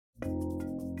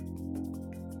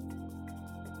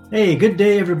Hey, good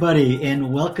day, everybody,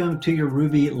 and welcome to your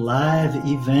Ruby Live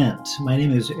event. My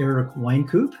name is Eric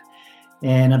Weinkoop,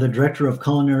 and I'm the Director of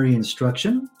Culinary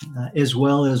Instruction, as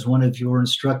well as one of your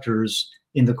instructors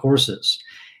in the courses.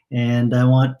 And I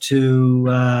want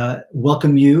to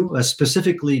welcome you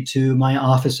specifically to my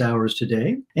office hours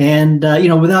today. And,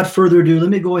 without further ado,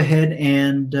 let me go ahead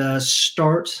and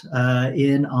start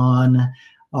in on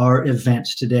our event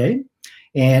today.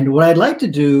 And what I'd like to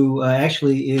do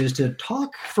actually is to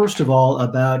talk, first of all,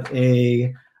 about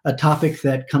a topic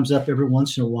that comes up every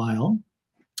once in a while.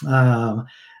 Uh,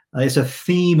 it's a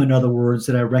theme, in other words,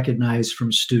 that I recognize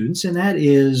from students, and that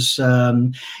is,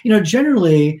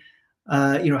 generally,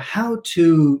 how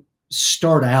to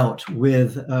start out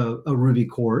with a Ruby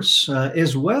course,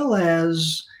 as well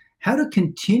as how to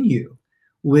continue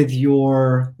with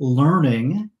your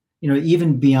learning,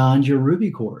 even beyond your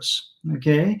Ruby course.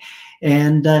 Okay.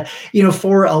 And,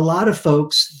 for a lot of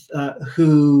folks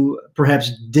who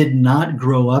perhaps did not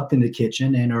grow up in the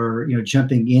kitchen and are,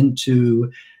 jumping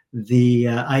into the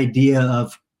idea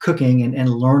of cooking and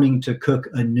learning to cook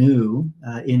anew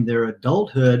in their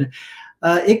adulthood,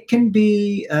 it can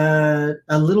be a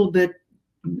little bit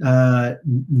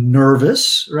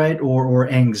nervous, right? Or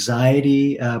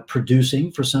anxiety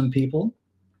producing for some people.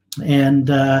 And,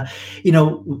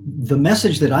 the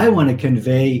message that I want to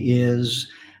convey is,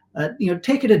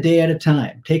 take it a day at a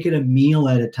time, take it a meal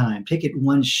at a time, take it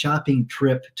one shopping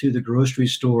trip to the grocery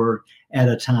store at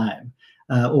a time,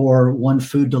 or one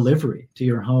food delivery to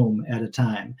your home at a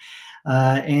time.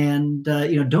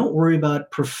 Don't worry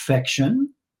about perfection,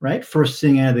 right? First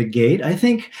thing out of the gate. I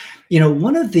think,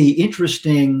 one of the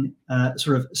interesting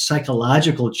sort of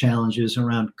psychological challenges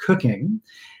around cooking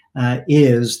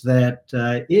is that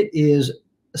it is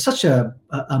such a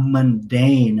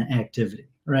mundane activity,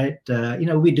 right?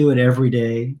 We do it every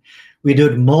day. We do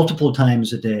it multiple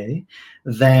times a day.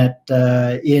 That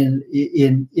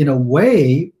in a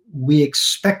way we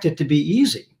expect it to be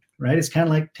easy, right? It's kind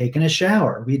of like taking a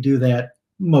shower. We do that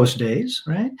most days,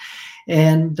 right?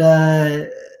 And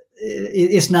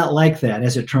it's not like that,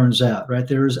 as it turns out, right?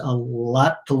 There's a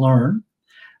lot to learn,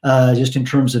 just in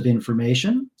terms of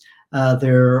information.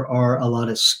 There are a lot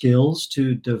of skills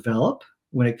to develop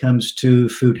when it comes to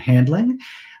food handling.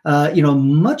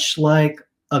 Much like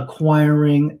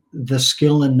acquiring the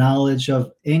skill and knowledge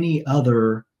of any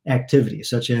other activity,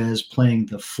 such as playing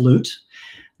the flute,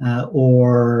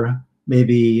 or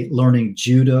maybe learning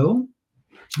judo,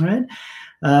 right?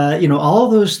 All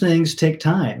those things take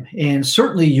time. And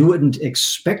certainly you wouldn't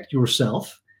expect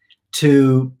yourself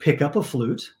to pick up a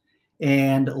flute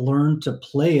and learn to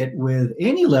play it with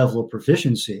any level of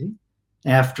proficiency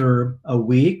after a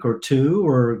week or two,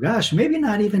 or gosh, maybe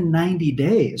not even 90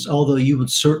 days, although you would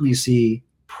certainly see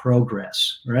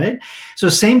progress, right? So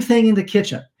same thing in the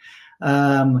kitchen.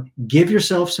 Give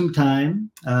yourself some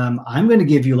time. I'm going to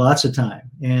give you lots of time,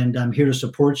 and I'm here to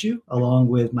support you along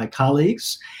with my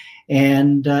colleagues,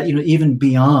 and even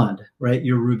beyond, right,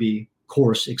 your Ruby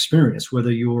course experience,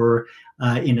 whether you're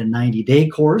in a 90-day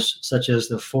course, such as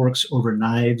the Forks Over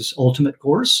Knives Ultimate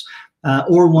course,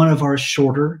 or one of our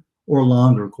shorter or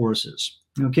longer courses.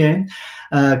 Okay,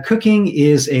 cooking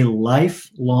is a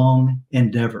lifelong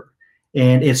endeavor,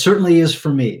 and it certainly is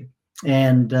for me.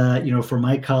 And for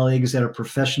my colleagues that are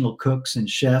professional cooks and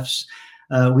chefs,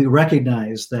 we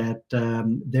recognize that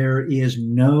there is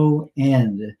no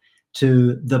end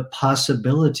to the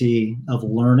possibility of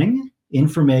learning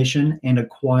information and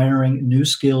acquiring new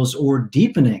skills, or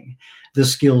deepening the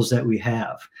skills that we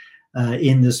have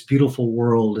in this beautiful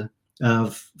world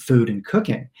of food and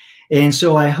cooking. And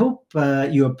so I hope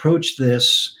you approach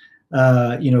this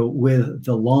with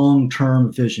the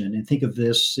long-term vision, and think of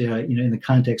this in the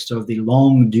context of the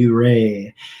longue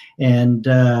durée, and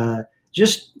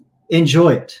just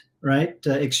enjoy it, right?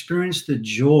 Experience the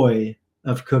joy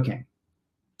of cooking.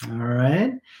 All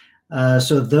right.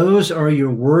 So those are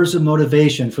your words of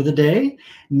motivation for the day.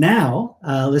 Now,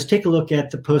 let's take a look at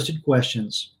the posted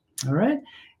questions. All right.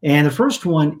 And the first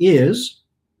one is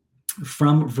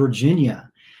from Virginia.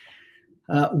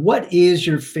 What is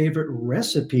your favorite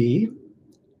recipe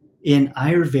in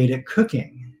Ayurvedic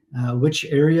cooking? Which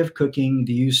area of cooking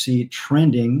do you see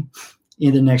trending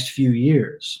in the next few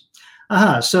years?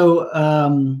 So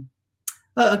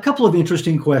a couple of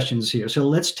interesting questions here. So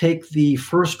let's take the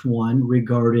first one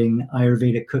regarding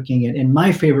Ayurvedic cooking and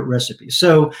my favorite recipe.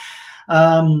 So,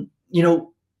 let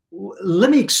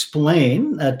me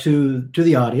explain to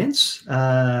the audience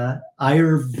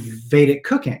Ayurvedic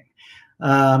cooking,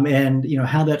 and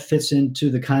how that fits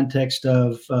into the context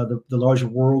of the larger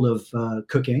world of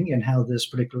cooking, and how this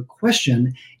particular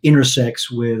question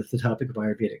intersects with the topic of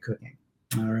Ayurvedic cooking.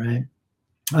 All right.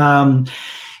 Um,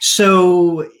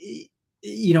 so,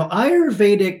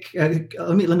 Ayurvedic.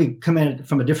 Let me come at it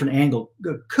from a different angle.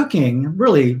 Cooking,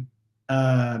 really,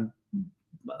 uh,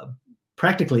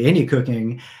 practically any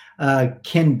cooking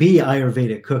can be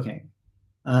Ayurvedic cooking,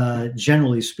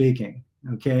 generally speaking.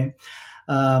 Okay,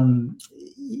 um,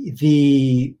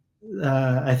 the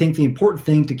I think the important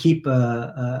thing to keep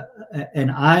an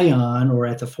eye on, or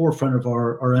at the forefront of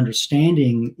our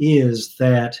understanding, is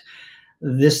that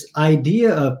this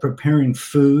idea of preparing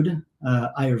food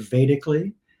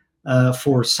Ayurvedically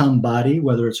for somebody,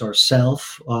 whether it's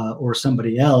ourself or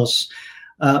somebody else,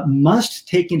 must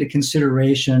take into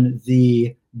consideration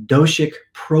the doshic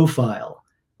profile,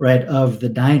 right, of the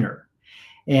diner.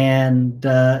 And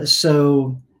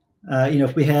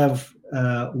if we have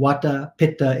Vata,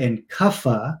 Pitta, and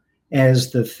Kapha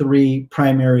as the three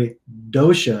primary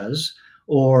doshas,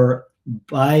 or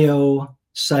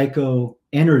biopsycho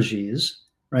energies,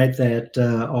 right, that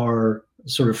are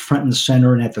sort of front and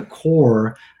center and at the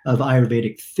core of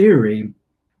Ayurvedic theory,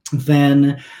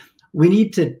 then we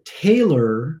need to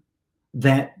tailor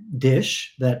that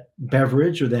dish, that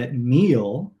beverage, or that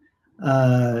meal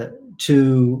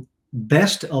to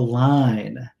best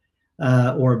align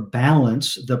or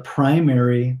balance the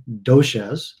primary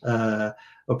doshas,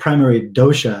 or primary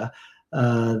dosha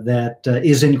that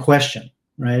is in question,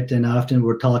 right? And often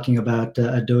we're talking about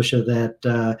a dosha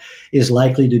that is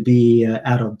likely to be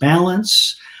out of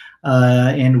balance.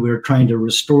 And we're trying to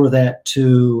restore that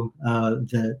to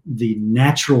the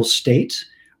natural state,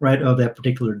 right, of that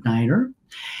particular diner.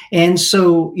 And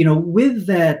so, with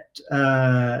that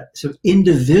sort of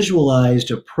individualized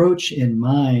approach in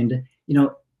mind,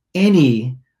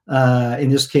 any, in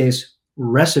this case,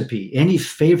 recipe, any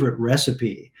favorite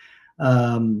recipe,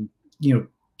 um, you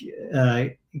know,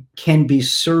 can be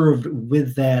served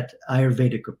with that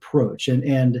Ayurvedic approach.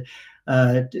 And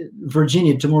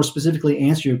Virginia, to more specifically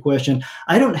answer your question,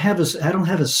 I don't have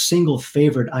a single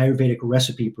favorite Ayurvedic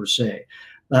recipe per se.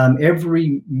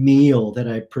 Every meal that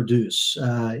I produce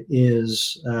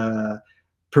is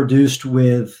produced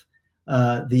with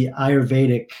the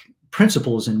Ayurvedic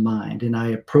principles in mind, and I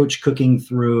approach cooking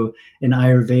through an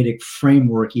Ayurvedic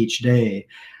framework each day.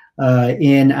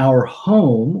 In our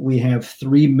home, we have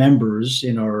three members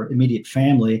in our immediate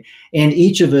family, and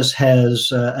each of us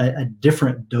has a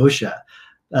different dosha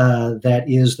that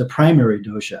is the primary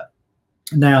dosha.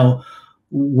 Now,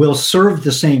 we'll serve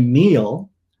the same meal,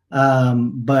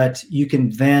 but you can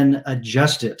then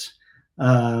adjust it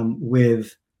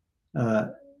with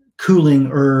cooling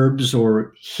herbs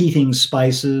or heating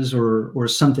spices or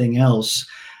something else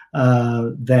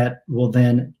that will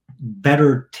then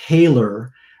better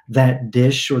tailor that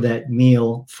dish or that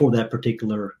meal for that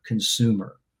particular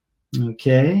consumer.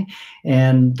 Okay.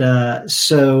 And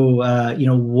whatever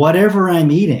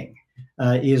I'm eating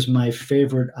is my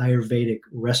favorite Ayurvedic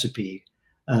recipe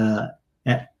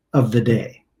of the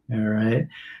day. All right.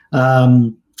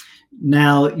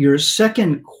 Now, your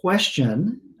second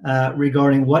question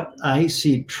regarding what I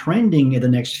see trending in the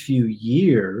next few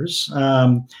years.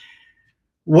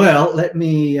 Well, let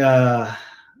me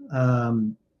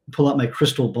pull out my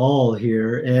crystal ball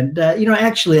here, and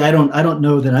actually, I don't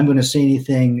know that I'm going to say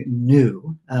anything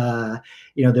new.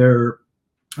 There are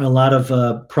a lot of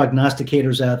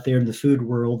prognosticators out there in the food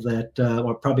world that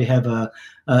will probably have a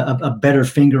better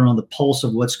finger on the pulse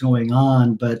of what's going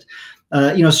on. But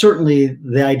certainly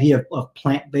the idea of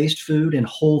plant-based food and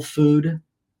whole food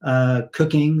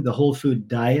cooking, the whole food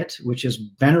diet, which has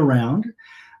been around,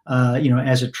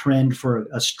 as a trend, for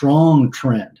a strong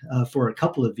trend for a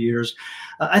couple of years,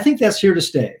 I think that's here to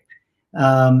stay.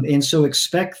 And so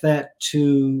expect that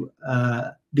to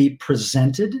be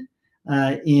presented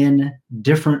in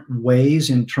different ways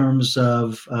in terms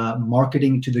of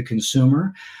marketing to the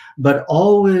consumer, but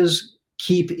always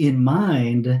keep in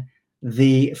mind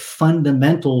the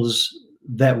fundamentals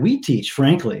that we teach,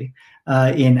 frankly,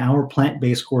 in our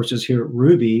plant-based courses here at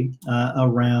Ruby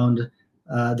around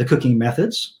the cooking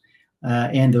methods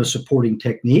and those supporting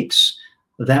techniques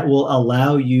that will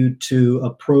allow you to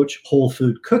approach whole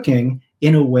food cooking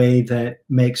in a way that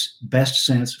makes best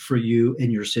sense for you in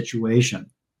your situation.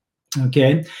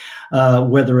 Okay,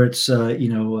 whether it's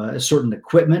a certain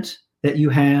equipment that you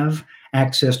have,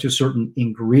 access to certain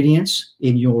ingredients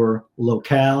in your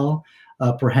locale,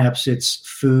 perhaps it's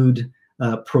food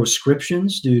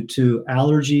prescriptions due to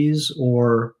allergies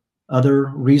or other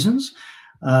reasons.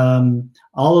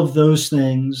 All of those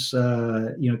things,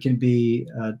 can be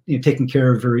taken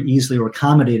care of very easily or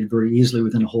accommodated very easily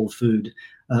within a whole food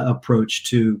approach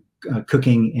to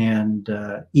cooking and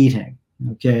eating.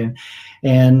 Okay,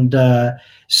 and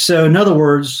so in other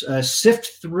words,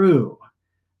 sift through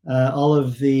all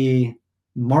of the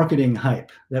marketing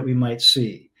hype that we might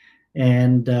see,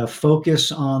 and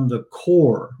focus on the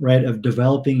core, right, of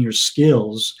developing your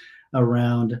skills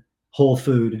around whole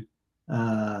food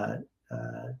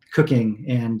cooking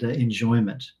and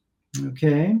enjoyment.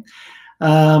 Okay.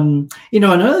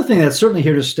 Another thing that's certainly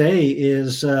here to stay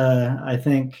is, I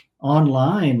think,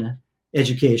 online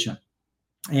education.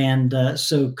 And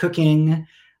so cooking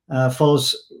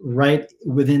falls right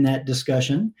within that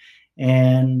discussion.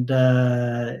 And,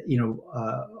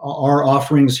 our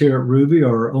offerings here at Rouxbe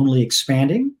are only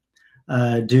expanding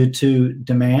due to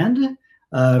demand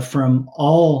from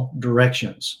all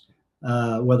directions,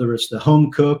 whether it's the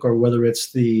home cook or whether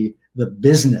it's the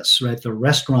business, right, the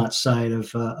restaurant side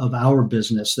of our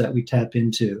business that we tap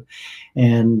into.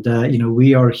 And,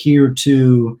 we are here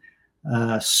to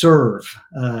serve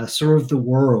the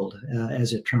world,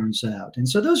 as it turns out. And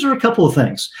so those are a couple of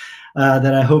things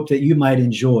that I hope that you might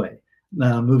enjoy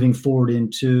moving forward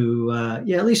into,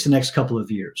 at least the next couple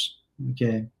of years.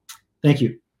 Okay. Thank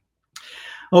you.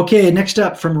 Okay. Next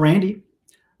up from Randy,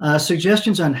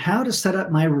 suggestions on how to set up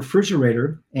my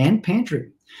refrigerator and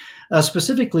pantry.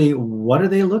 Specifically, what are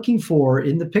they looking for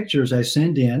in the pictures I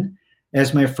send in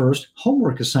as my first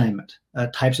homework assignment?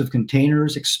 Types of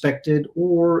containers expected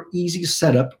or easy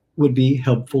setup would be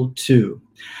helpful too.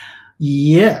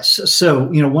 Yes. So,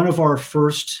 one of our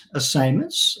first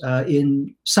assignments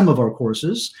in some of our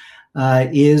courses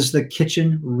is the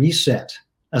kitchen reset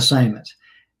assignment.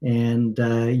 And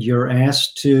you're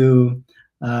asked to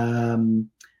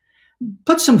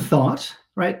put some thought,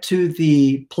 right, to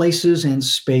the places and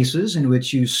spaces in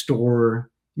which you store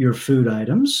your food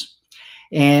items.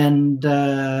 And,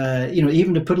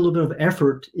 even to put a little bit of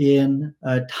effort in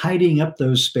tidying up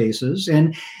those spaces.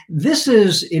 And this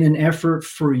is in an effort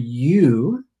for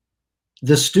you,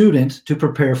 the student, to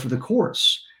prepare for the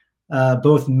course,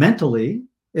 both mentally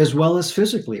as well as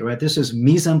physically, right? This is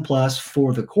mise en place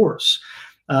for the course.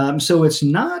 So it's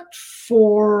not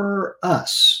for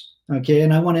us, okay?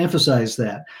 And I want to emphasize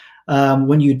that.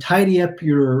 When you tidy up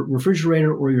your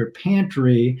refrigerator or your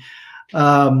pantry,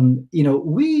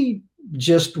 we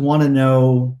just want to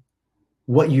know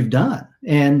what you've done.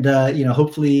 And,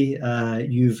 hopefully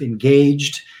you've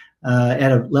engaged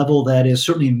at a level that is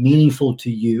certainly meaningful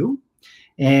to you,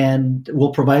 and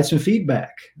we'll provide some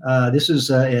feedback. This is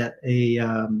a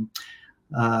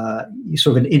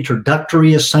sort of an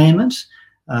introductory assignment.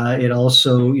 It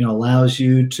also, allows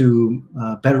you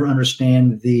to better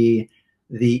understand the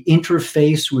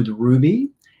interface with Rouxbe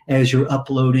as you're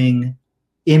uploading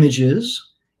images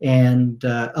and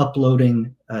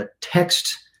uploading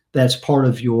text that's part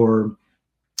of your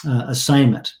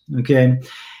assignment. Okay.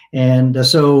 And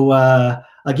so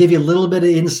I'll give you a little bit of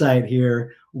insight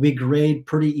here. We grade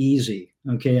pretty easy,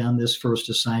 okay, on this first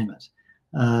assignment.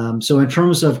 So in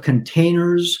terms of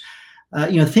containers,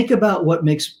 think about what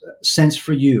makes sense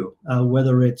for you,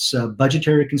 whether it's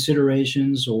budgetary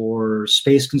considerations or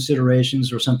space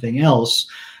considerations or something else.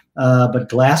 But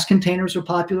glass containers are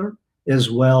popular,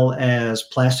 as well as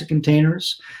plastic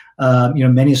containers.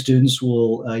 Many students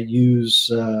will use,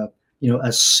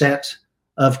 a set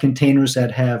of containers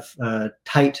that have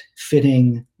tight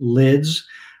fitting lids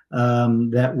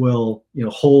that will,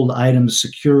 hold items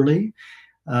securely.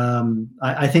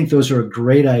 I think those are a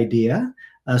great idea.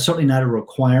 Certainly not a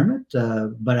requirement,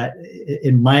 but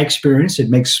in my experience, it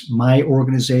makes my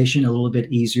organization a little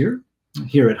bit easier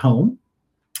here at home.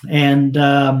 And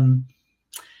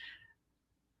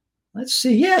let's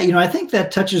see. Yeah, I think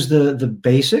that touches the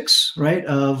basics, right,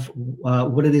 of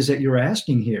what it is that you're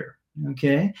asking here.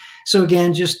 Okay. So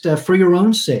again, just for your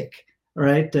own sake, all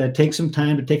right, take some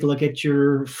time to take a look at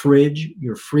your fridge,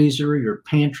 your freezer, your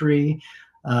pantry.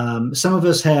 Some of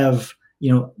us have,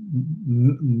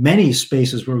 many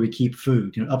spaces where we keep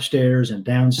food, upstairs and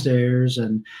downstairs.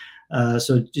 And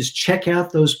so just check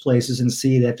out those places and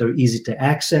see that they're easy to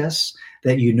access,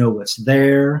 that you know what's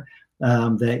there,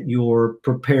 that you're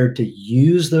prepared to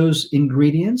use those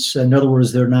ingredients. In other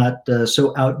words, they're not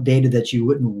so outdated that you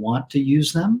wouldn't want to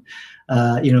use them,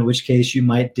 in which case you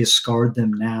might discard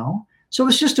them now. So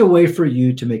it's just a way for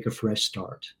you to make a fresh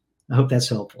start. I hope that's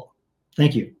helpful.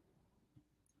 Thank you.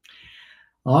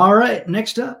 All right,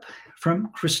 next up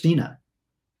from Christina.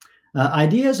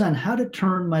 Ideas on how to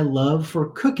turn my love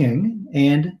for cooking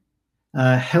and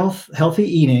healthy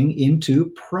eating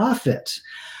into profit.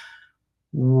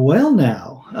 Well,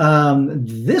 now,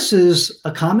 this is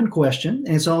a common question,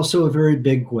 and it's also a very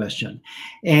big question.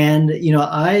 And,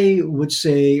 I would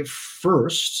say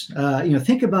first,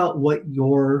 think about what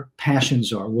your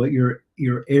passions are, what your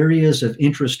areas of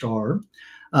interest are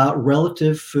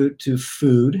relative to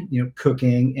food,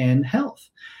 cooking and health.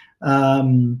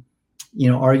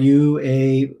 Are you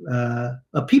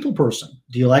a people person?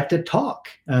 Do you like to talk?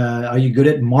 Are you good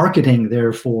at marketing,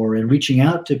 therefore, and reaching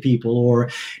out to people, or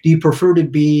do you prefer to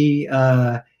be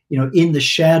in the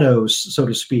shadows, so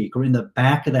to speak, or in the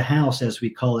back of the house, as we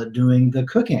call it, doing the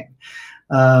cooking?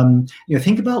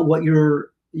 Think about what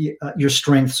your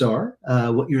strengths are,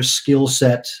 what your skill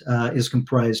set is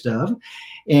comprised of,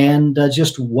 and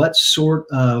just what sort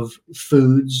of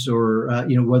foods, or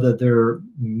whether they're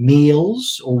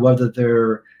meals or whether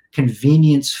they're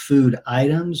convenience food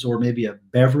items, or maybe a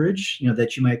beverage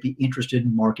that you might be interested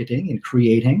in marketing and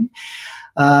creating,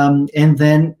 and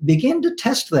then begin to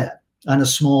test that on a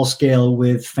small scale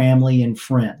with family and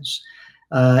friends.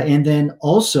 And then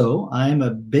also, I'm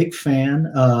a big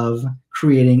fan of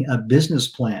creating a business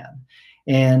plan.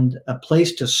 And a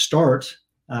place to start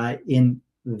in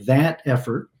that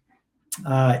effort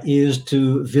is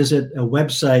to visit a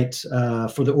website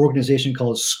for the organization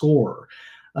called SCORE,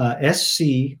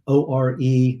 SCORE.org.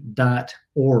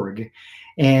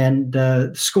 And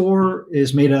SCORE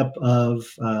is made up of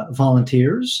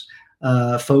volunteers,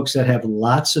 folks that have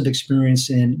lots of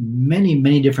experience in many,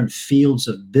 many different fields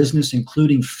of business,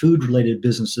 including food-related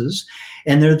businesses.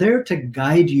 And they're there to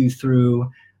guide you through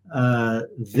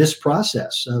this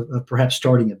process of perhaps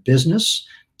starting a business,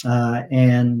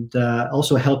 and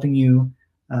also helping you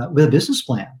with a business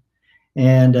plan.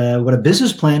 And what a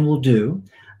business plan will do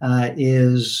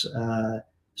is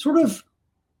sort of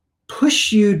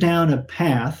push you down a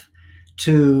path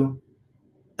to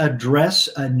address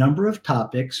a number of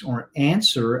topics or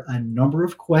answer a number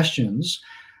of questions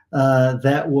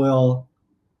that will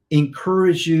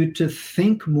encourage you to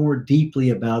think more deeply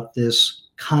about this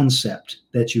concept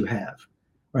that you have,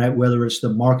 right? Whether it's the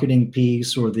marketing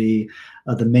piece, or the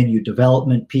menu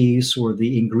development piece, or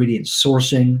the ingredient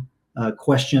sourcing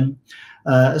question,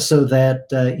 so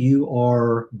that you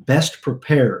are best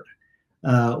prepared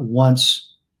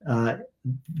once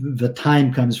the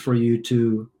time comes for you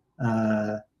to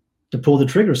pull the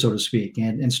trigger, so to speak,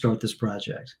 and start this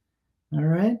project. All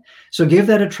right. So give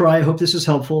that a try. I hope this is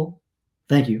helpful.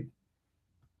 Thank you.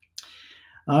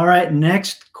 All right.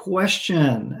 Next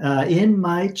question. In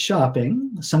my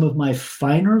chopping, some of my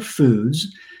finer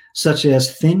foods, such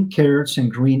as thin carrots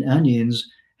and green onions,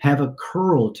 have a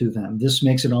curl to them. This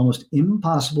makes it almost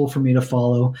impossible for me to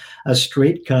follow a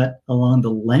straight cut along the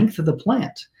length of the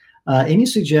plant. Any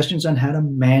suggestions on how to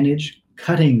manage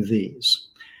cutting these?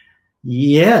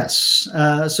 Yes.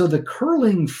 So the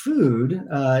curling food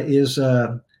is,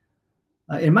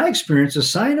 in my experience, a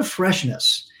sign of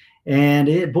freshness. And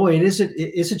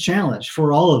it's a challenge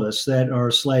for all of us that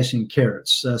are slicing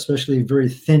carrots, especially very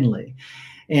thinly.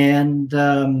 And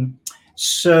one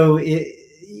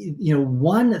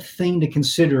thing to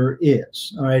consider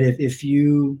is, all right, if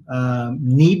you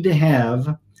need to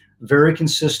have very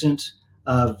consistent,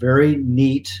 very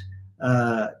neat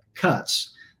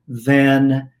cuts,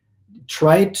 then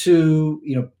try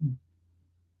to,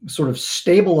 sort of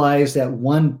stabilize that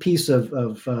one piece of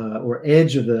or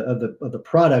edge of the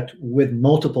product with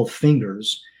multiple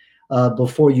fingers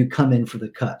before you come in for the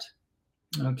cut.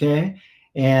 Okay,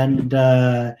 and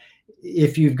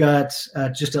if you've got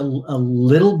just a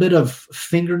little bit of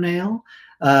fingernail,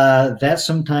 that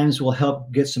sometimes will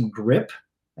help get some grip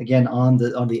again on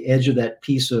the edge of that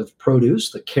piece of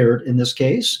produce, the carrot in this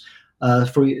case,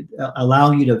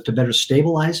 allowing you to better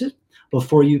stabilize it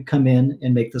before you come in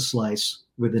and make the slice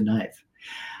with a knife.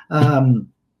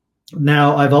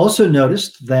 Now, I've also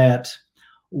noticed that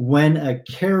when a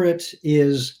carrot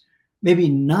is maybe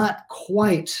not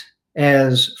quite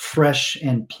as fresh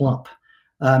and plump,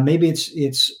 maybe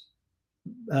it's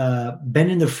been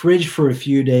in the fridge for a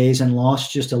few days and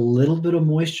lost just a little bit of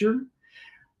moisture,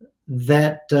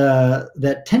 that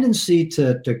tendency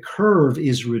to curve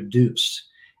is reduced,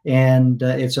 and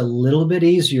it's a little bit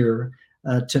easier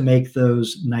to make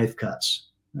those knife cuts.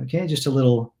 Okay, just a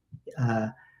little, I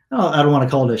don't want to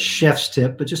call it a chef's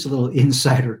tip, but just a little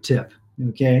insider tip.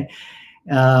 Okay,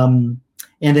 and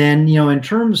then in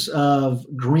terms of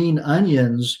green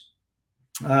onions,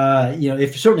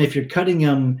 if you're cutting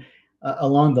them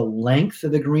along the length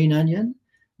of the green onion,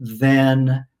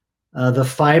 then the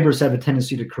fibers have a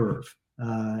tendency to curve,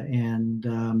 and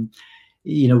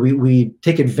we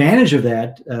take advantage of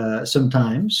that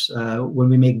sometimes when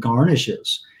we make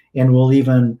garnishes, and we'll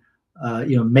even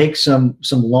make some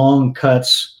long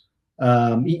cuts,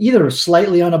 either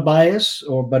slightly on a bias,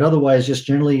 but otherwise just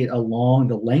generally along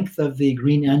the length of the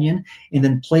green onion, and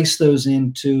then place those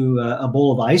into a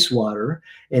bowl of ice water,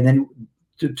 and then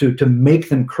to make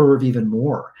them curve even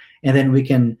more. And then we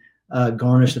can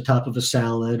garnish the top of a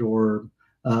salad, or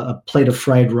a plate of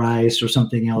fried rice or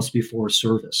something else before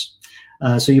service.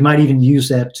 So you might even use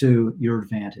that to your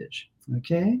advantage.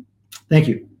 Okay, thank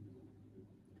you.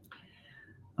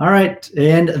 All right,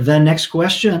 and the next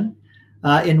question.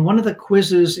 In one of the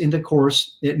quizzes in the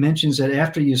course, it mentions that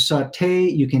after you saute,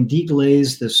 you can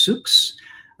deglaze the souks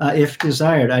if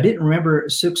desired. I didn't remember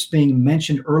souks being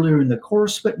mentioned earlier in the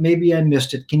course, but maybe I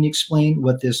missed it. Can you explain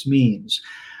what this means?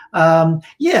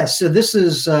 Yes, so this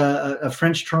is a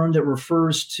French term that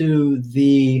refers to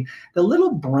the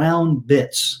little brown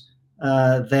bits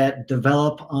that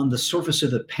develop on the surface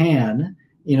of the pan,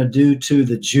 due to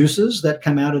the juices that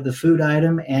come out of the food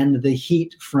item and the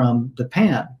heat from the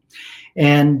pan.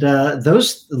 And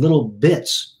those little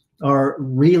bits are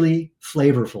really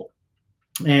flavorful.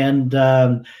 And,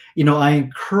 I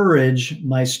encourage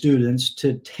my students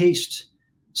to taste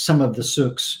some of the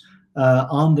souks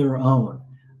on their own,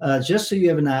 just so you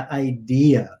have an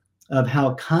idea of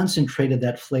how concentrated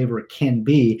that flavor can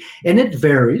be. And it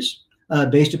varies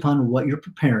based upon what you're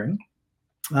preparing.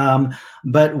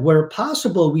 But where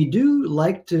possible, we do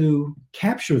like to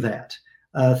capture that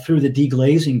through the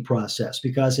deglazing process,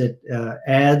 because it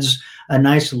adds a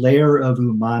nice layer of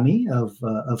umami,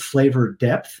 of flavor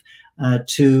depth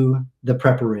to the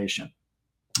preparation.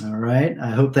 All right.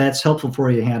 I hope that's helpful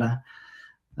for you, Hannah.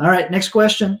 All right. Next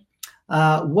question.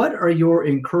 What are your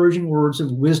encouraging words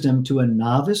of wisdom to a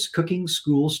novice cooking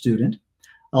school student?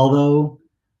 Although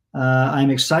I'm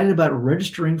excited about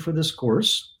registering for this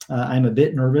course, I'm a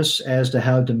bit nervous as to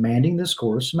how demanding this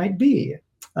course might be.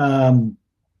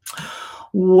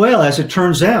 Well, as it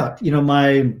turns out,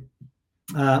 my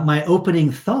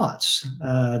opening thoughts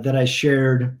that I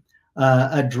shared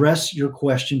address your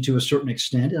question to a certain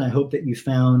extent, and I hope that you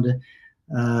found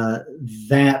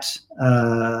that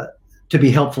to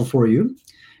be helpful for you.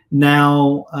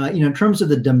 Now, in terms of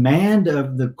the demand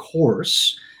of the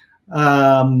course,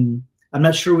 I'm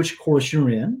not sure which course you're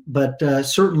in, but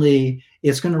certainly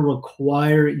it's going to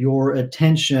require your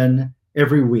attention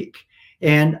every week,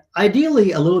 and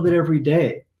ideally a little bit every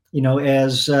day,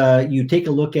 as you take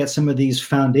a look at some of these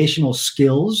foundational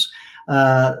skills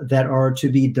that are to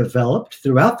be developed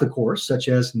throughout the course, such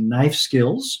as knife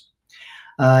skills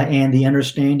and the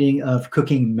understanding of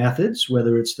cooking methods,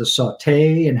 whether it's the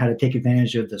saute and how to take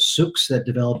advantage of the souks that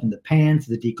develop in the pan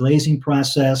through the deglazing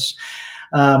process.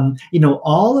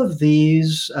 All of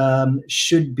these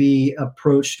should be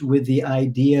approached with the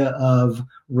idea of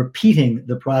repeating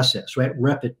the process, right?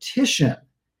 Repetition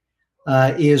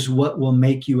is what will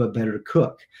make you a better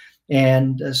cook.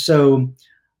 And so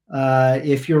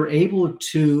if you're able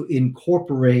to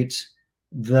incorporate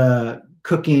the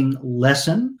cooking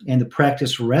lesson and the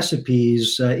practice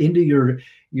recipes into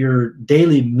your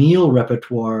daily meal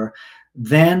repertoire,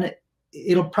 then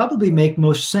it'll probably make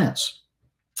most sense.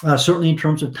 Certainly in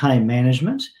terms of time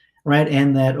management, right?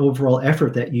 And that overall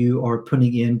effort that you are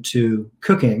putting into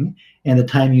cooking and the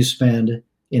time you spend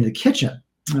in the kitchen,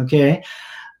 okay?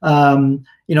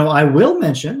 I will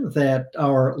mention that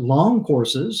our long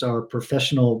courses, our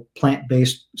professional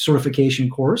plant-based certification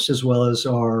course, as well as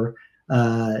our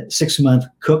 6-month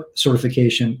cook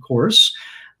certification course,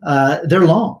 they're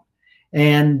long.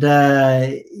 And,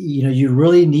 you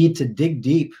really need to dig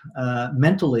deep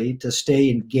mentally to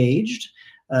stay engaged,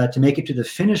 to make it to the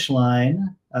finish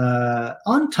line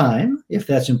on time, if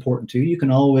that's important to you. You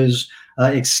can always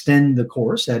extend the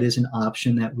course. That is an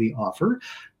option that we offer.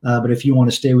 But if you want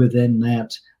to stay within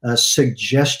that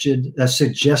suggested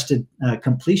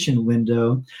completion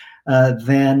window,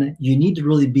 then you need to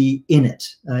really be in it,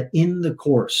 in the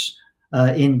course,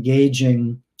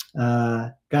 engaging,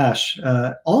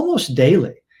 almost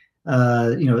daily.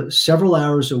 Several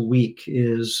hours a week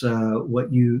is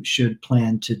what you should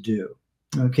plan to do.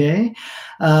 Okay.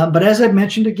 But as I've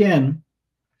mentioned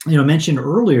mentioned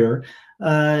earlier,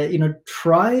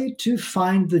 try to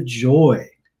find the joy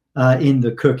in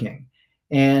the cooking,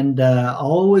 and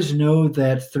always know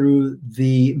that through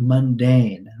the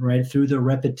mundane, right, through the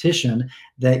repetition,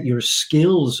 that your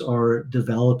skills are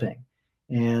developing.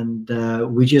 And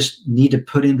we just need to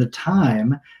put in the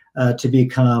time to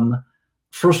become,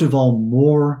 first of all,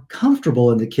 more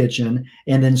comfortable in the kitchen,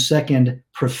 and then second,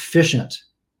 proficient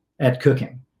at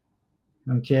cooking.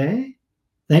 Okay,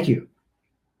 thank you.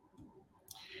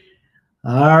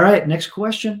 All right, next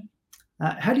question.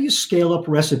 How do you scale up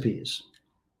recipes?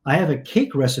 I have a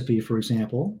cake recipe, for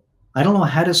example. I don't know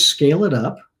how to scale it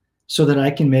up so that I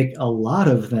can make a lot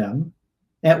of them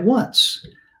at once.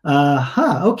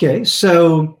 Okay,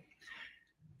 so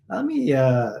let me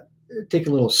take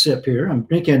a little sip here. I'm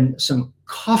drinking some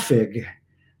Kofig,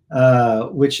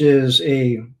 which is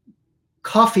a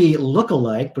coffee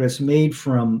look-alike, but it's made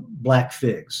from black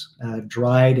figs,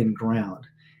 dried and ground.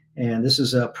 And this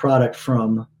is a product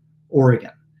from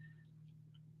Oregon.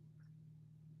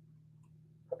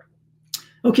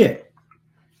 Okay,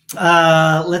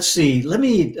 let's see. Let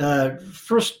me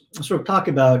first sort of talk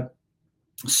about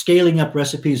scaling up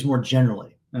recipes more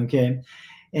generally. Okay,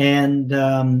 and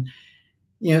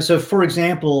so for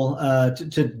example,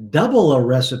 to double a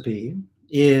recipe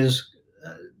is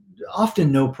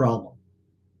often no problem.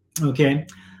 Okay.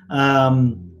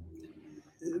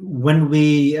 When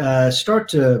we start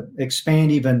to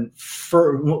expand even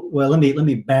further, well, let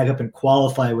me back up and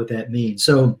qualify what that means.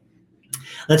 So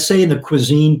let's say in the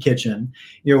cuisine kitchen,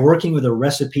 you're working with a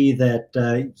recipe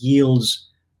that yields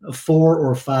 4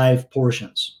 or 5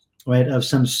 portions, right, of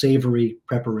some savory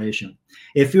preparation.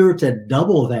 If you were to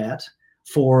double that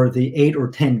for the 8 or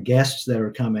 10 guests that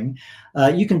are coming,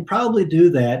 you can probably do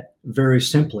that very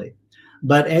simply.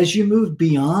 But as you move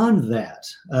beyond that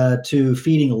to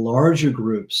feeding larger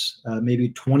groups, maybe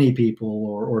 20 people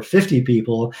or 50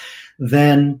 people,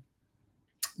 then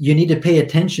you need to pay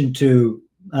attention to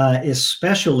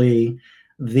especially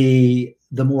the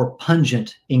more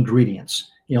pungent ingredients,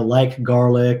 like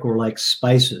garlic or like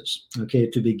spices, okay,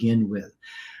 to begin with.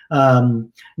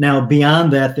 Now,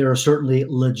 beyond that, there are certainly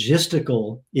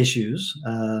logistical issues,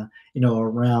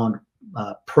 around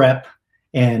prep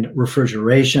and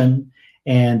refrigeration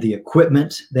and the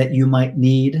equipment that you might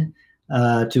need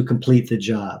to complete the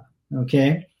job.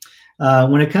 Okay.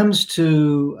 When it comes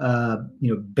to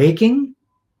baking,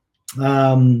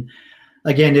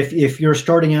 again, if you're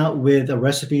starting out with a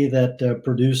recipe that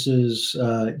produces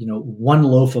 1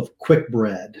 loaf of quick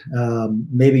bread,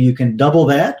 maybe you can double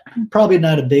that. Probably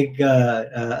not a big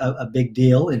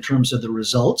deal in terms of the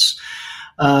results.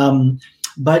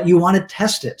 But you want to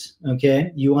test it,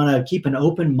 okay? You want to keep an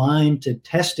open mind to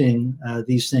testing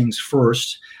these things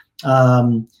first,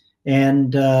 and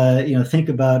think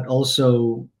about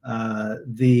also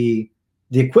the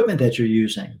equipment that you're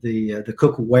using, the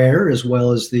cookware as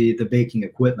well as the baking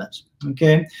equipment.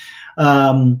 Okay,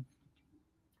 as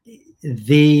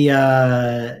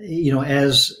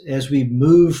we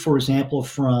move, for example,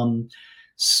 from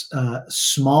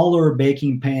smaller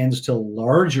baking pans to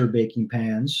larger baking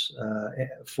pans,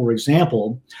 for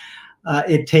example,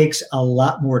 it takes a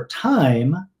lot more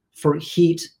time for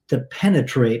heat to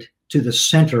penetrate to the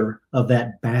center of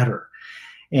that batter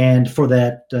and for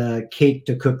that cake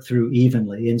to cook through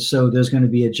evenly. And so there's going to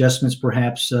be adjustments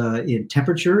perhaps in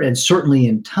temperature and certainly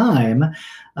in time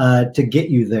to get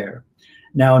you there.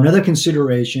 Now, another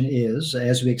consideration is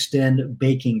as we extend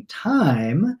baking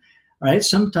time, right?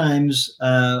 Sometimes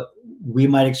we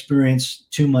might experience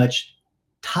too much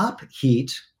top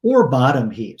heat or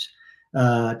bottom heat.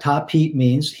 Top heat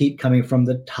means heat coming from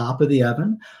the top of the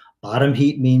oven. Bottom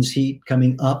heat means heat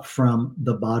coming up from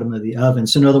the bottom of the oven.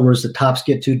 So in other words, the tops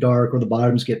get too dark or the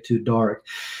bottoms get too dark.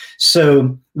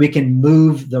 So we can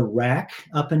move the rack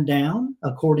up and down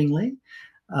accordingly.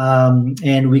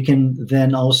 And we can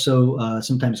then also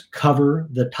sometimes cover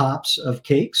the tops of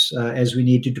cakes as we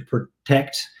need to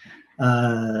protect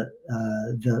the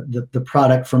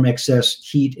product from excess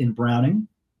heat and browning.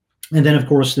 And then, of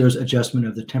course, there's adjustment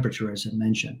of the temperature, as I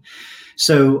mentioned.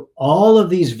 So all of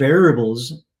these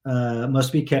variables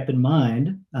must be kept in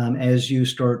mind as you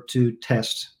start to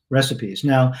test recipes.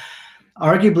 Now,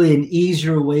 arguably an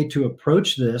easier way to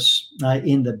approach this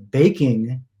in the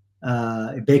baking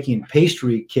and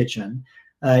pastry kitchen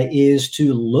is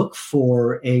to look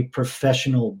for a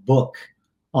professional book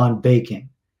on baking.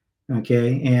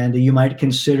 Okay, and you might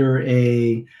consider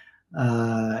a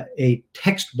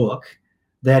textbook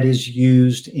that is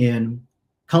used in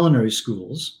culinary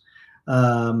schools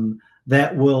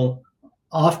that will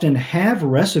often have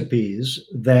recipes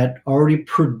that already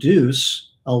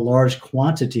produce a large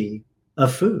quantity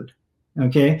of food.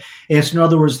 Okay, and so in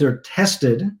other words, they're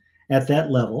tested at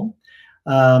that level,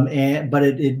 but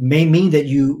it may mean that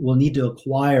you will need to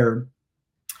acquire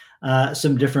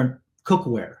some different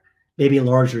cookware. Maybe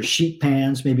larger sheet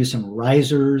pans, maybe some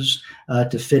risers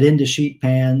to fit into sheet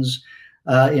pans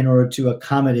in order to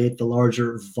accommodate the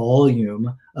larger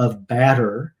volume of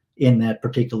batter in that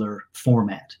particular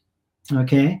format.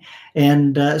 Okay,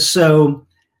 and so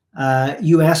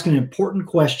you ask an important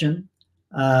question,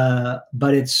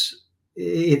 but it's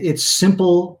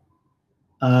simple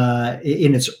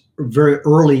in its very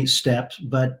early steps.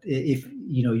 But if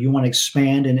you want to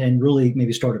expand and really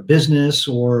maybe start a business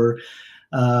or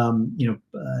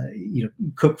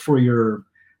cook for your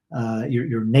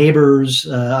neighbors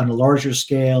on a larger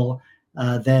scale,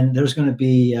 then there's going to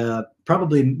be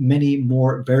probably many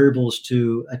more variables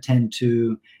to attend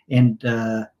to and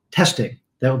testing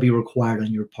that will be required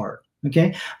on your part.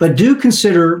 Okay, but do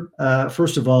consider,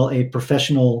 first of all, a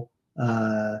professional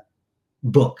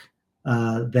book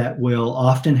that will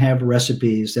often have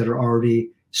recipes that are already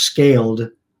scaled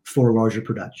for larger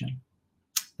production.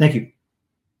 Thank you.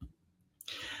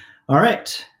 All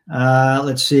right,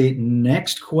 let's see.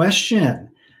 Next question.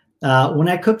 When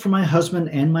I cook for my husband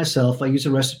and myself, I use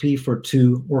a recipe for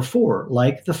 2 or 4.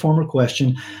 Like the former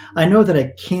question, I know that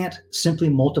I can't simply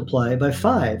multiply by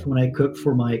 5 when I cook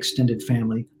for my extended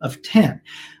family of 10.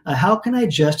 How can I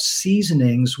adjust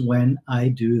seasonings when I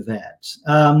do that?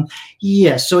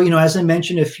 Yes, so as I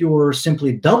mentioned, if you're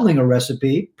simply doubling a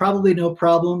recipe, probably no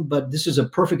problem, but this is a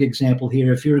perfect example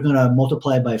here. If you're going to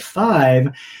multiply by 5,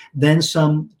 then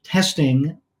some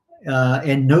testing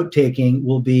and note-taking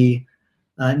will be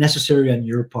necessary on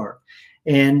your part.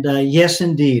 And yes,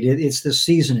 indeed, it's the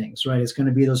seasonings, right? It's going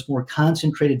to be those more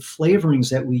concentrated flavorings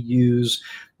that we use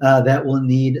that will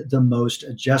need the most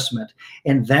adjustment.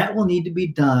 And that will need to be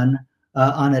done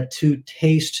on a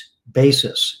to-taste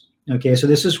basis. Okay, so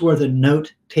this is where the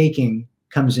note-taking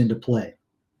comes into play.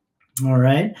 All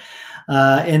right.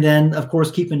 And then, of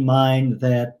course, keep in mind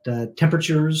that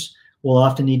temperatures will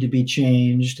often need to be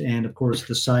changed. And, of course,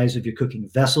 the size of your cooking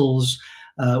vessels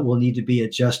will need to be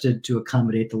adjusted to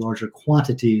accommodate the larger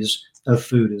quantities of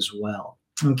food as well.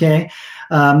 Okay.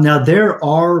 Now there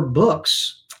are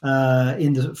books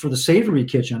for the savory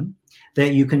kitchen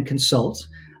that you can consult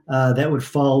that would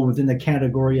fall within the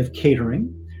category of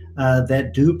catering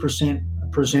that do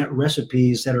present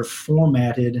recipes that are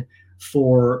formatted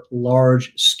for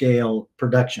large scale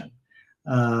production.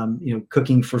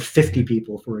 Cooking for 50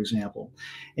 people, for example.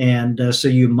 And so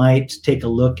you might take a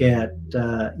look at,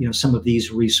 some of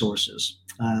these resources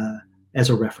as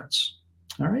a reference.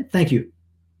 All right, thank you.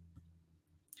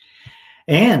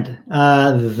 And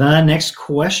the next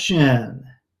question.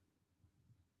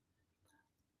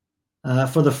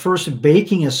 For the first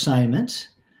baking assignment,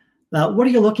 what are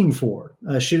you looking for?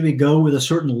 Should we go with a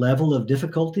certain level of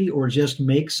difficulty or just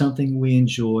make something we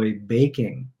enjoy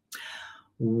baking?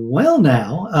 Well,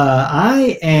 now,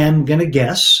 I am going to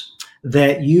guess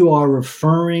that you are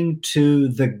referring to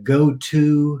the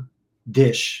go-to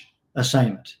dish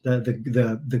assignment,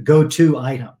 the go-to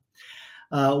item,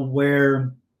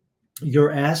 where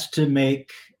you're asked to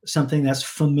make something that's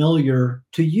familiar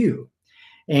to you.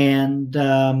 And,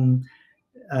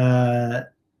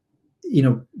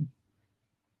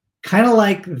 kind of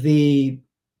like the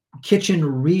kitchen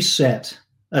reset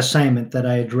assignment that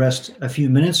I addressed a few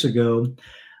minutes ago,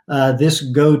 this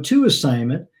go-to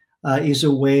assignment is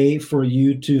a way for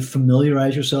you to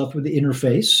familiarize yourself with the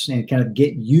interface and kind of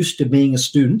get used to being a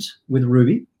student with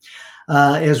Ruby,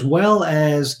 as well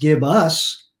as give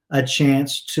us a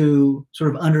chance to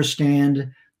sort of understand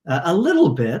a little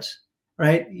bit,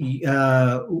 right,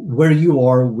 where you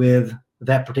are with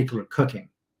that particular cooking.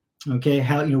 Okay,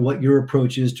 how what your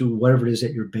approach is to whatever it is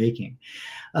that you're baking.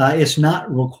 It's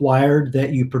not required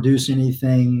that you produce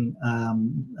anything,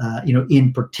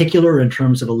 in particular in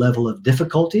terms of a level of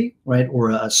difficulty, right,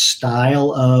 or a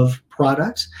style of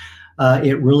product.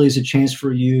 It really is a chance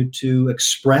for you to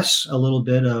express a little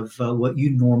bit of what you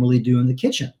normally do in the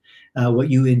kitchen, what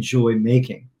you enjoy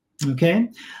making. Okay,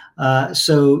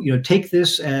 so take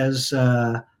this as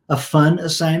a fun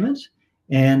assignment,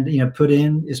 and put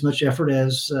in as much effort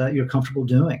as you're comfortable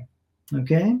doing.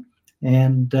 Okay,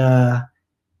 and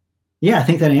yeah, I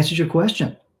think that answers your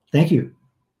question. Thank you.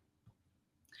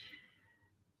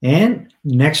 And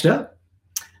next up,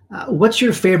 what's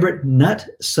your favorite nut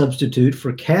substitute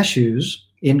for cashews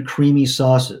in creamy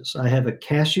sauces? I have a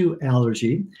cashew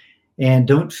allergy and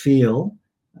don't feel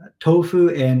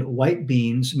tofu and white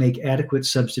beans make adequate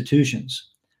substitutions.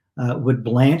 Would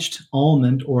blanched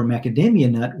almond or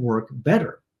macadamia nut work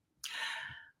better?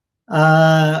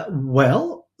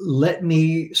 Well, let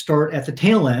me start at the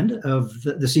tail end of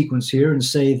the sequence here and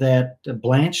say that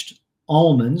blanched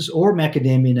almonds or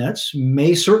macadamia nuts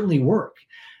may certainly work.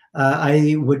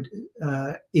 I would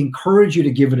encourage you to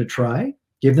give it a try.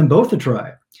 Give them both a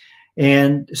try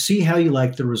and see how you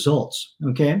like the results.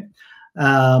 Okay.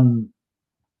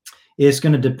 It's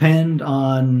going to depend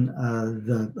on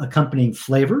the accompanying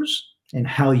flavors and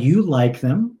how you like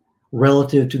them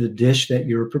relative to the dish that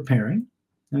you're preparing.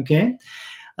 Okay.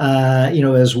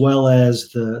 As well as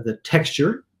the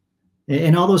texture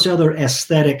and all those other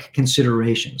aesthetic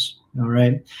considerations. All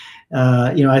right.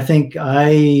 I think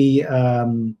I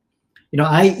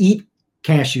eat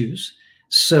cashews.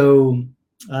 So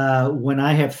when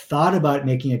I have thought about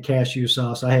making a cashew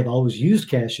sauce, I have always used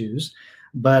cashews,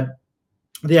 but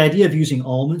the idea of using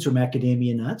almonds or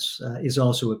macadamia nuts is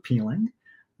also appealing.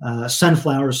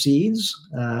 Sunflower seeds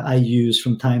I use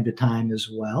from time to time as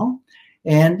well.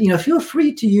 And, feel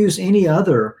free to use any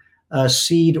other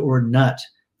seed or nut,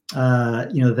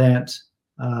 that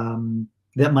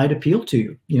might appeal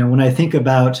to you. When I think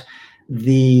about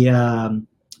the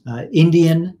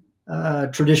Indian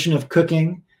tradition of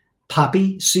cooking,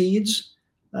 poppy seeds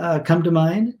come to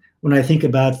mind. When I think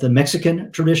about the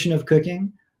Mexican tradition of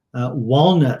cooking,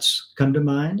 walnuts come to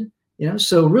mind.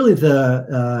 So really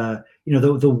the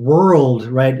world,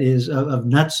 right, is of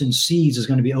nuts and seeds is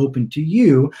going to be open to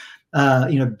you,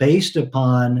 based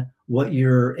upon what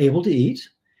you're able to eat,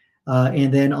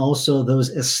 and then also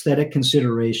those aesthetic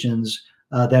considerations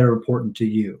that are important to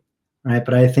you, right?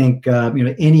 But I think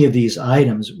any of these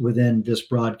items within this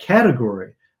broad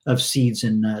category of seeds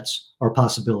and nuts are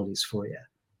possibilities for you,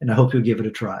 and I hope you'll give it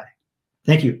a try.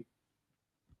 Thank you.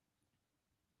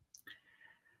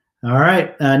 All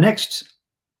right, next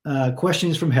question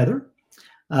is from Heather.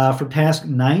 For task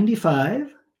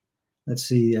 95, let's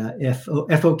see,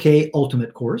 FOK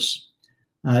Ultimate course,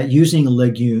 using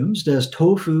legumes, does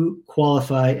tofu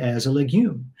qualify as a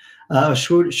legume?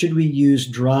 Should we use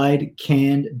dried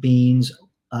canned beans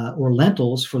or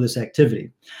lentils for this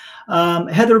activity?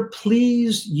 Heather,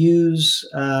 please use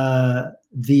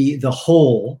the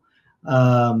whole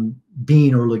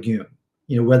bean or legume,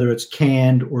 whether it's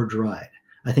canned or dried.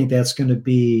 I think that's going to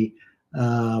be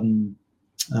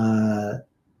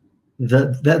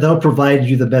that'll provide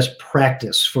you the best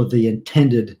practice for the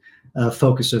intended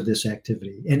focus of this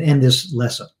activity and this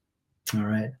lesson. All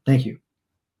right, thank you.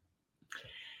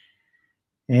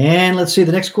 And let's see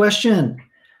the next question.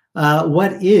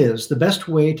 What is the best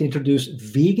way to introduce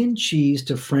vegan cheese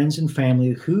to friends and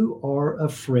family who are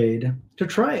afraid to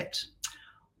try it?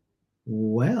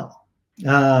 Well,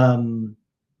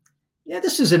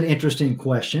 this is an interesting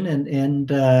question.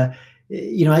 And I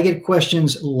get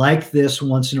questions like this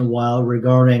once in a while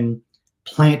regarding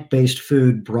plant-based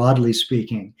food, broadly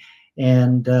speaking.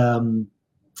 And,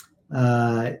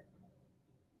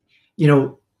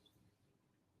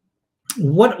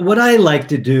 what I like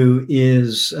to do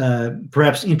is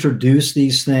perhaps introduce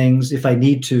these things, if I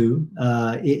need to,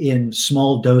 in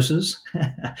small doses,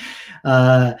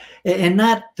 and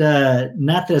not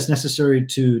that it's necessary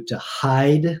to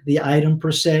hide the item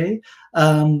per se,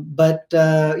 but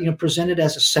present it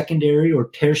as a secondary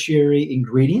or tertiary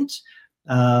ingredient.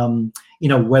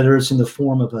 Whether it's in the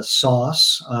form of a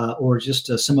sauce or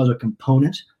just some other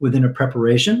component within a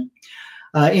preparation,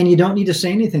 and you don't need to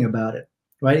say anything about it.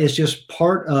 Right? It's just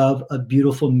part of a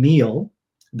beautiful meal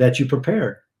that you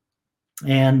prepared.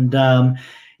 And,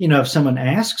 if someone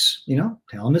asks,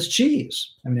 tell them it's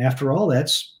cheese. I mean, after all,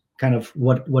 that's kind of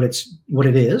what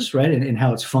it is, right? And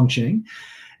how it's functioning.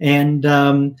 And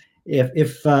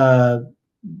if the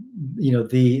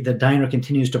diner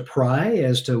continues to pry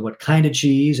as to what kind of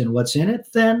cheese and what's in it,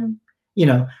 then,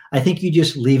 I think you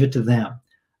just leave it to them.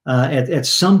 At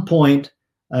some point,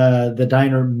 the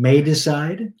diner may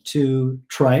decide to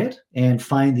try it and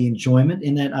find the enjoyment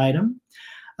in that item,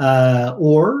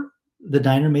 or the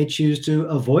diner may choose to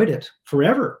avoid it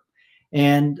forever.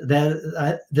 And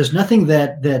that there's nothing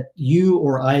that you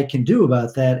or I can do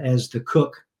about that as the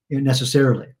cook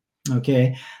necessarily.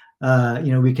 Okay,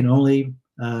 we can only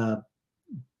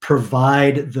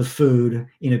provide the food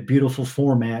in a beautiful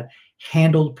format,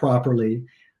 handled properly,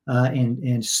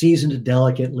 and seasoned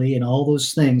delicately, and all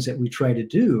those things that we try to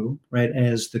do, right,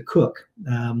 as the cook.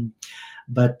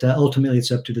 But ultimately,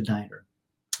 it's up to the diner.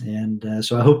 And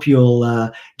so I hope you'll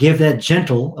give that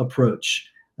gentle approach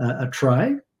a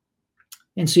try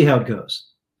and see how it goes.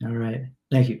 All right.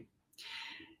 Thank you.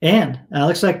 And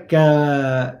looks like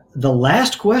the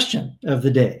last question of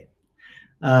the day.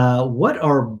 What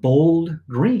are bold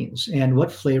greens and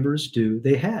what flavors do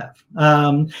they have?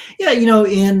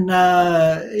 In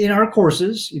our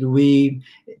courses, we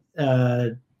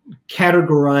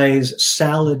categorize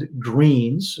salad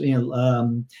greens,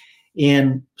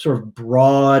 in sort of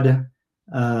broad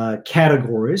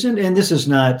categories. And this is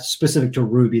not specific to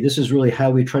Ruby. This is really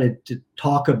how we try to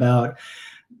talk about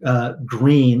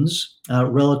greens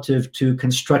relative to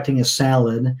constructing a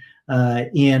salad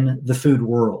in the food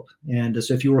world. And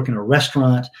so if you work in a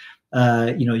restaurant,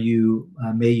 you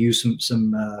may use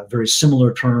some very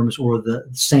similar terms or the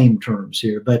same terms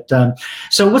here. But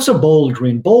so what's a bold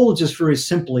green? Bold just very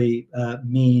simply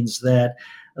means that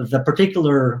the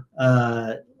particular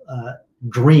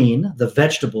green, the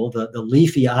vegetable, the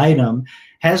leafy item,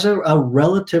 has a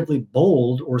relatively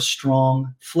bold or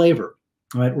strong flavor,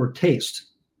 right, or taste.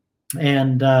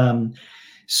 And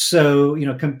so,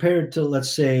 compared to,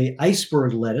 let's say,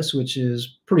 iceberg lettuce, which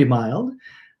is pretty mild,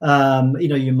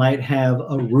 you might have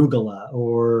arugula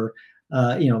or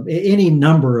any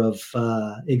number of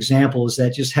examples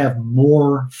that just have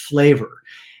more flavor.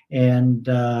 And,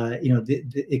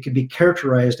 it could be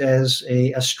characterized as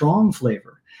a strong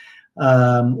flavor.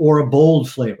 Or a bold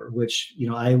flavor, which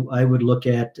I would look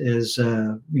at as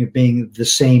being the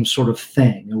same sort of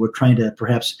thing. And we're trying to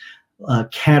perhaps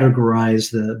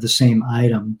categorize the same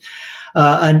item.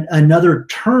 Another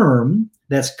term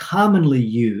that's commonly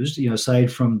used,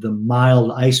 aside from the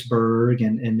mild iceberg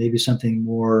and maybe something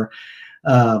more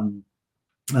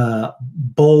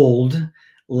bold,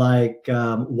 like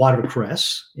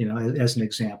watercress, as an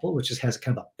example, which just has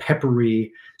kind of a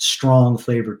peppery, strong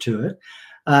flavor to it.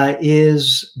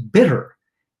 Is bitter.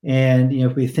 And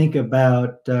if we think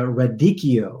about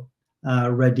radicchio,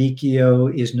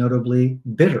 radicchio is notably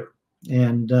bitter.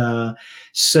 And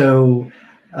so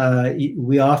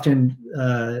we often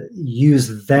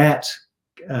use that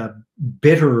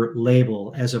bitter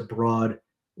label as a broad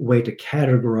way to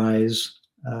categorize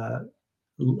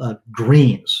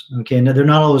greens. Okay, now they're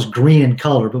not always green in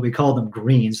color, but we call them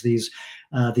greens, these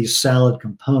salad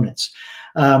components.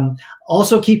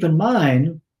 Also keep in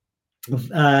mind,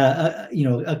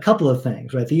 a couple of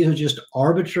things, right? These are just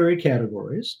arbitrary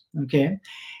categories, okay?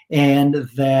 And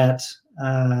that,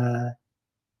 a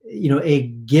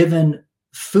given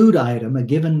food item, a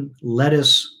given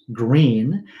lettuce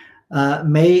green,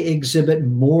 may exhibit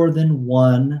more than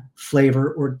one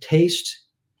flavor or taste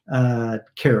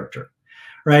character,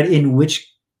 right? In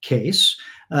which case,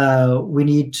 we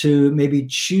need to maybe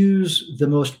choose the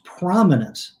most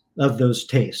prominent of those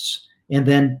tastes and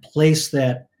then place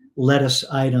that lettuce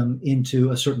item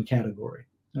into a certain category.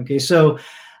 Okay, so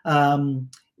I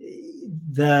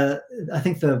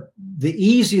think the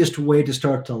easiest way to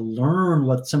start to learn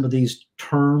what some of these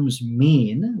terms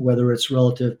mean, whether it's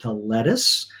relative to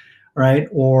lettuce, right,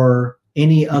 or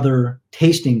any other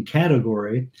tasting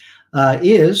category,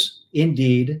 is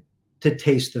indeed to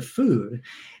taste the food.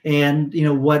 And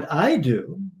what I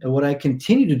do, and what I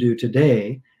continue to do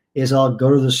today, is I'll go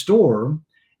to the store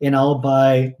and I'll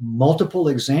buy multiple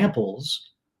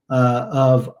examples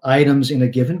of items in a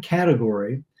given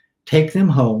category, take them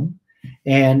home,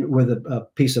 and with a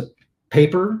piece of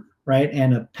paper, right,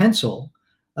 and a pencil,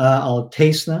 I'll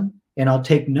taste them and I'll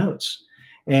take notes.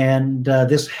 And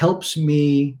this helps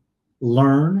me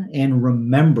learn and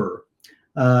remember,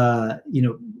 the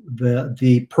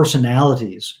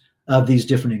personalities of these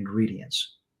different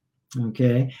ingredients.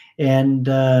 Okay, and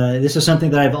this is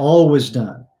something that I've always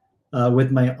done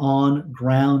with my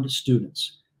on-ground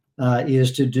students,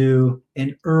 is to do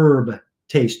an herb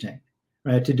tasting,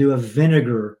 right? To do a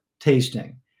vinegar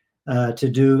tasting, to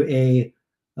do a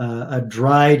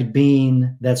dried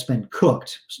bean that's been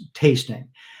cooked tasting,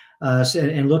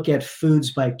 and look at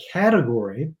foods by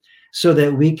category so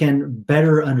that we can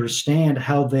better understand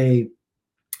how they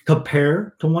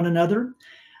compare to one another.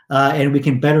 And we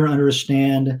can better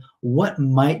understand what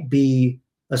might be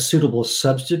a suitable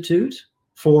substitute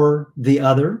for the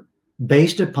other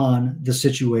based upon the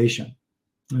situation.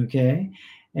 Okay,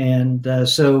 and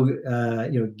so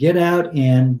get out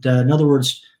and, in other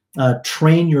words,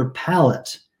 train your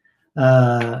palate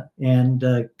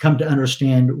and come to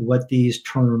understand what these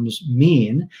terms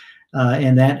mean,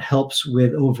 and that helps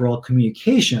with overall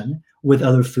communication with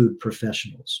other food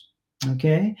professionals.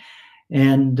 Okay,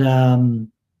 and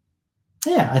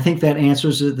I think that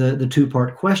answers the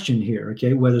two-part question here,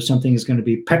 okay? Whether something is going to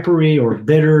be peppery or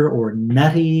bitter or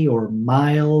nutty or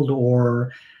mild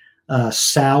or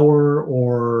sour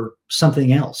or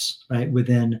something else, right,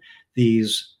 within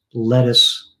these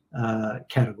lettuce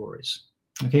categories,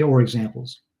 okay, or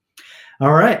examples.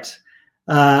 All right.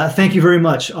 Thank you very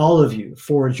much, all of you,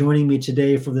 for joining me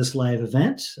today for this live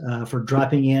event, for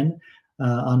dropping in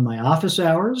on my office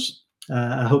hours.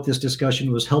 I hope this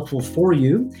discussion was helpful for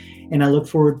you, and I look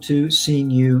forward to seeing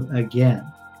you again.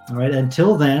 All right,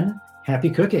 until then, happy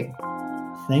cooking.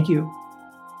 Thank you.